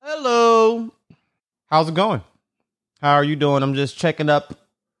How's it going? How are you doing? I'm just checking up.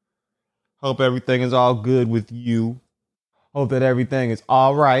 Hope everything is all good with you. Hope that everything is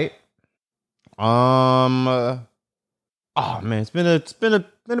all right. Oh man, it's been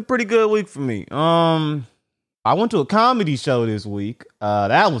a pretty good week for me. I went to a comedy show this week.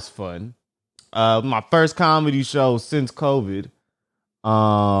 That was fun. My first comedy show since COVID.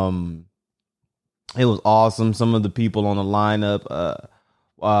 Um, it was awesome. Some of the people on the lineup,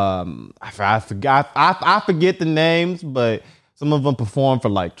 I forgot. I forget the names, but some of them performed for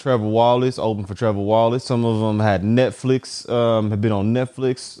like Trevor Wallace, open for Trevor Wallace. Some of them had Netflix, had been on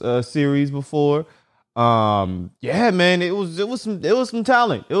Netflix series before. Yeah, man, it was some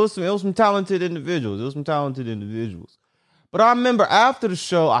talent. It was some talented individuals. It was some talented individuals. But I remember after the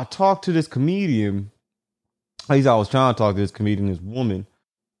show, I talked to this comedian. At least I was trying to talk to this comedian, this woman,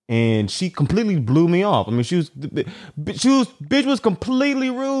 and she completely blew me off. I mean, bitch was completely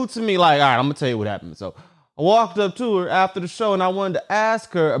rude to me. Like, all right, I'm gonna tell you what happened. So I walked up to her after the show, and I wanted to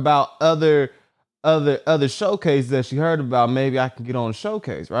ask her about other showcases that she heard about. Maybe I can get on a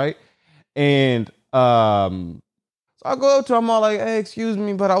showcase, right? And so I go up to her. I'm all like, "Hey, excuse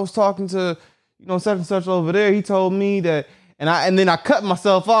me, but I was talking to such and such over there. He told me that." And then I cut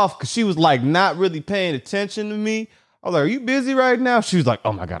myself off because she was like not really paying attention to me. I was like, "Are you busy right now?" She was like,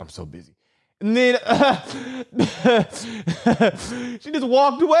 "Oh my God, I'm so busy." And then she just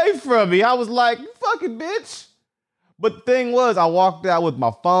walked away from me. I was like, "You fucking bitch." But the thing was, I walked out with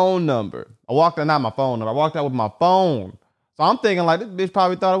my phone number. I walked out, not my phone number. I walked out with my phone. So I'm thinking like, this bitch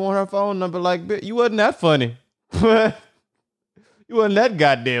probably thought I wanted her phone number. Like, bitch, you wasn't that funny. You wasn't that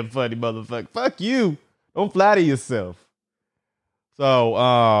goddamn funny, motherfucker. Fuck you. Don't flatter yourself. So,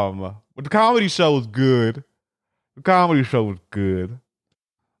 but the comedy show was good. The comedy show was good.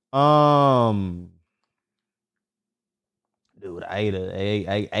 Um, Dude,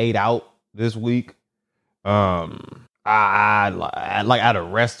 I ate out this week. I like at a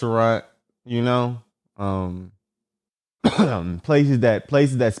restaurant, you know. Places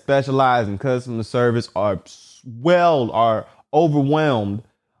that specialize in customer service are overwhelmed,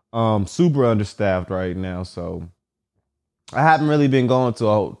 super understaffed right now. So I haven't really been going to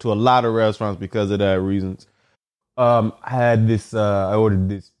a lot of restaurants because of that reasons. I ordered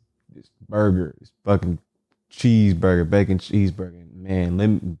this burger, this fucking cheeseburger, bacon cheeseburger. Man, let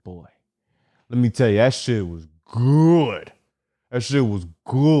me tell you, that shit was good. That shit was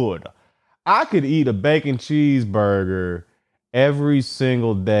good. I could eat a bacon cheeseburger every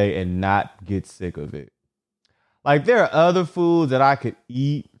single day and not get sick of it. Like there are other foods that I could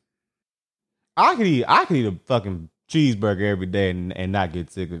eat. I could eat a fucking cheeseburger every day and not get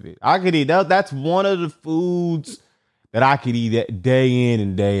sick of it. I could eat that. That's one of the foods that I could eat day in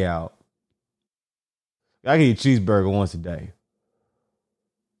and day out. I could eat a cheeseburger once a day.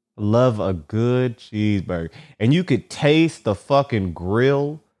 I love a good cheeseburger. And you could taste the fucking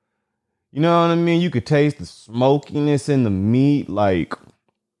grill. You know what I mean? You could taste the smokiness in the meat. Like,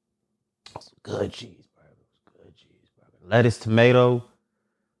 good cheeseburgers. Good cheeseburger. Lettuce, tomato,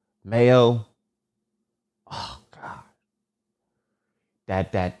 mayo. Oh, God.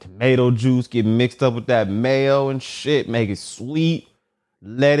 That tomato juice get mixed up with that mayo and shit. Make it sweet.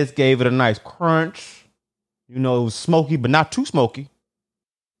 Lettuce gave it a nice crunch. It was smoky, but not too smoky.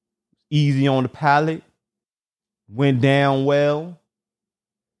 Easy on the palate. Went down well.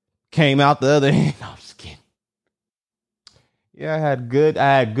 Came out the other end. No, I'm just kidding. Yeah, I had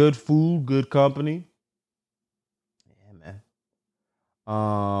good food, good company. Yeah,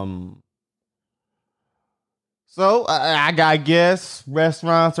 man. So I guess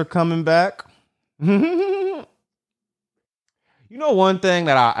restaurants are coming back. One thing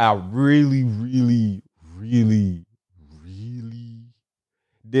that I really, really, really, really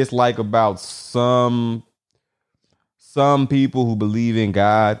dislike about some people who believe in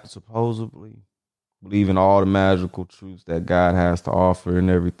God, supposedly believe in all the magical truths that God has to offer and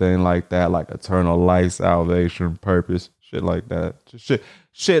everything like that, like eternal life, salvation, purpose, shit like that, just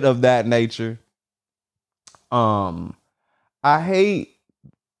shit of that nature. I hate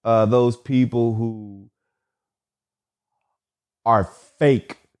those people who are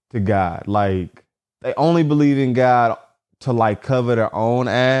fake to God. Like they only believe in God to like cover their own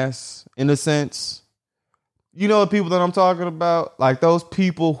ass in a sense. You know the people that I'm talking about? Like those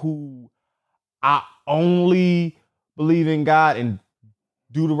people who I only believe in God and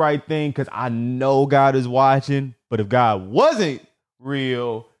do the right thing because I know God is watching. But if God wasn't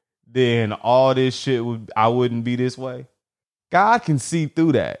real, then all this shit I wouldn't be this way. God can see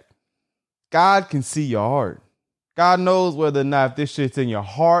through that. God can see your heart. God knows whether or not if this shit's in your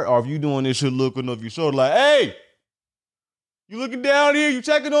heart or if you doing this shit looking over your shoulder like, hey, You looking down here, you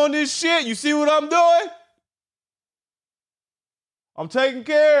checking on this shit, you see what I'm doing? I'm taking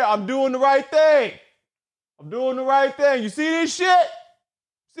care, I'm doing the right thing. I'm doing the right thing. You see this shit?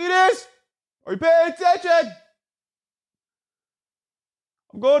 See this? Are you paying attention?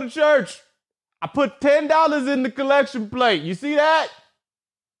 I'm going to church. I put $10 in the collection plate. You see that?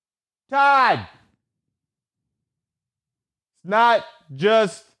 Tide. It's not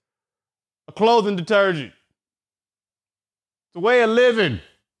just a clothing detergent. It's a way of living.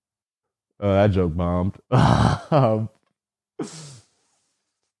 That joke bombed.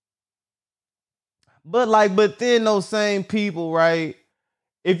 But then those same people, right?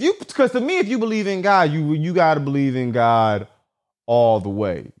 Because to me, if you believe in God, you gotta believe in God all the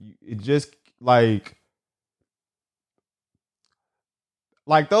way. It just like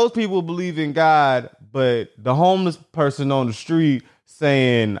those people believe in God, but the homeless person on the street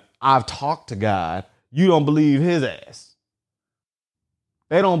saying, I've talked to God, you don't believe his ass.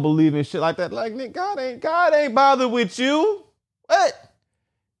 They don't believe in shit like that. Like, Nick, God ain't bothered with you. What?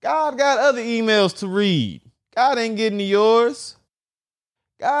 God got other emails to read. God ain't getting to yours.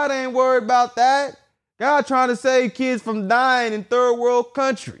 God ain't worried about that. God trying to save kids from dying in third world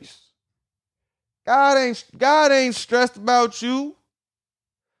countries. God ain't stressed about you.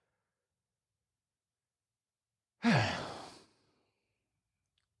 Well,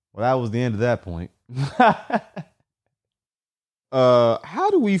 that was the end of that point. How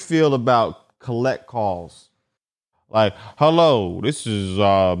do we feel about collect calls? Like, hello, this is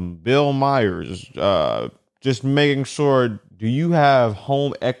Bill Myers. Just making sure, do you have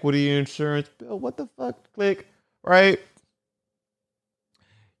home equity insurance? Bill, what the fuck? Click, right?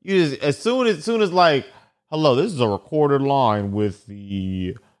 You just as soon as like, hello, this is a recorded line with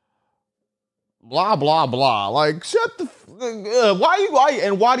the blah blah blah. Like, shut the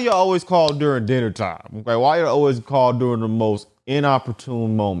why do you always call during dinner time? Okay, why do you always call during the most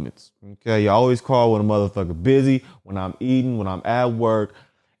inopportune moments? Okay, you always call when a motherfucker busy, when I'm eating, when I'm at work,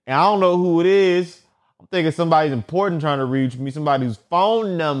 and I don't know who it is. I'm thinking somebody's important trying to reach me, somebody's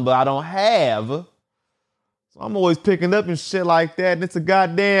phone number I don't have. So I'm always picking up and shit like that, and it's a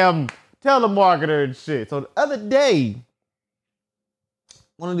goddamn telemarketer and shit. So the other day,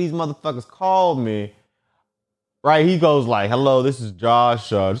 one of these motherfuckers called me, right? He goes like, hello, this is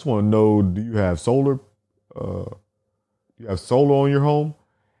Josh. I just want to know, do you have solar? You have solar on your home?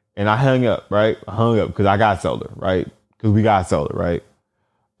 And I hung up, right? I hung up because I got solar, right? Because we got solar, right?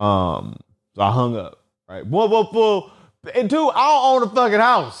 So I hung up, right? Well, and two, I don't own a fucking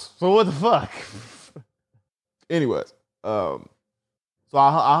house. So what the fuck? Anyways, so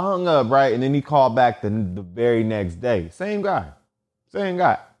I hung up, right? And then he called back the very next day. Same guy.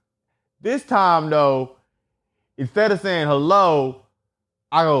 This time, though, instead of saying hello,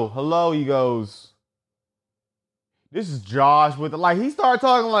 I go, hello. He goes, this is Josh with like, he started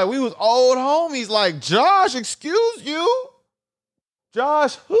talking like we was old homies. Like, Josh, excuse you?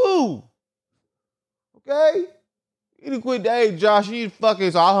 Josh who? Okay? You need to quit. Hey, Josh, you need to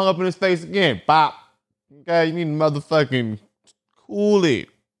fucking. So I hung up in his face again. Bop. Okay, you need to motherfucking cool it,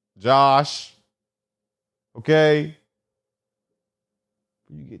 Josh. Okay?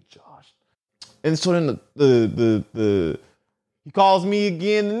 You get Josh. And so then the he calls me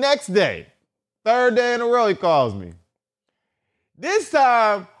again the next day. Third day in a row he calls me. This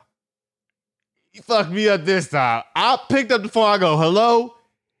time, he fucked me up this time. I picked up the phone, I go, hello?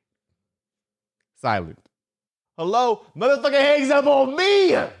 Silent. Hello? Motherfucker hangs up on me.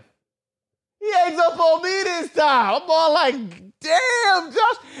 He hangs up on me this time. I'm all like, damn,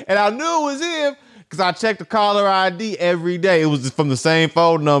 Josh. And I knew it was him because I checked the caller ID every day. It was from the same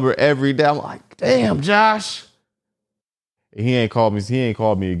phone number every day. I'm like, damn, Josh. And he ain't called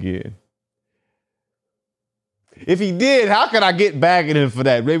me again. If he did, how could I get back at him for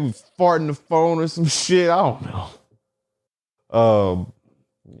that? Maybe farting the phone or some shit. I don't know.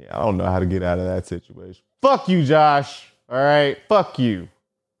 Yeah, I don't know how to get out of that situation. Fuck you, Josh. All right, fuck you.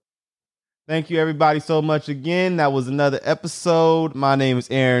 Thank you, everybody, so much again. That was another episode. My name is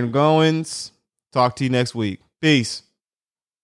Aaron Goins. Talk to you next week. Peace.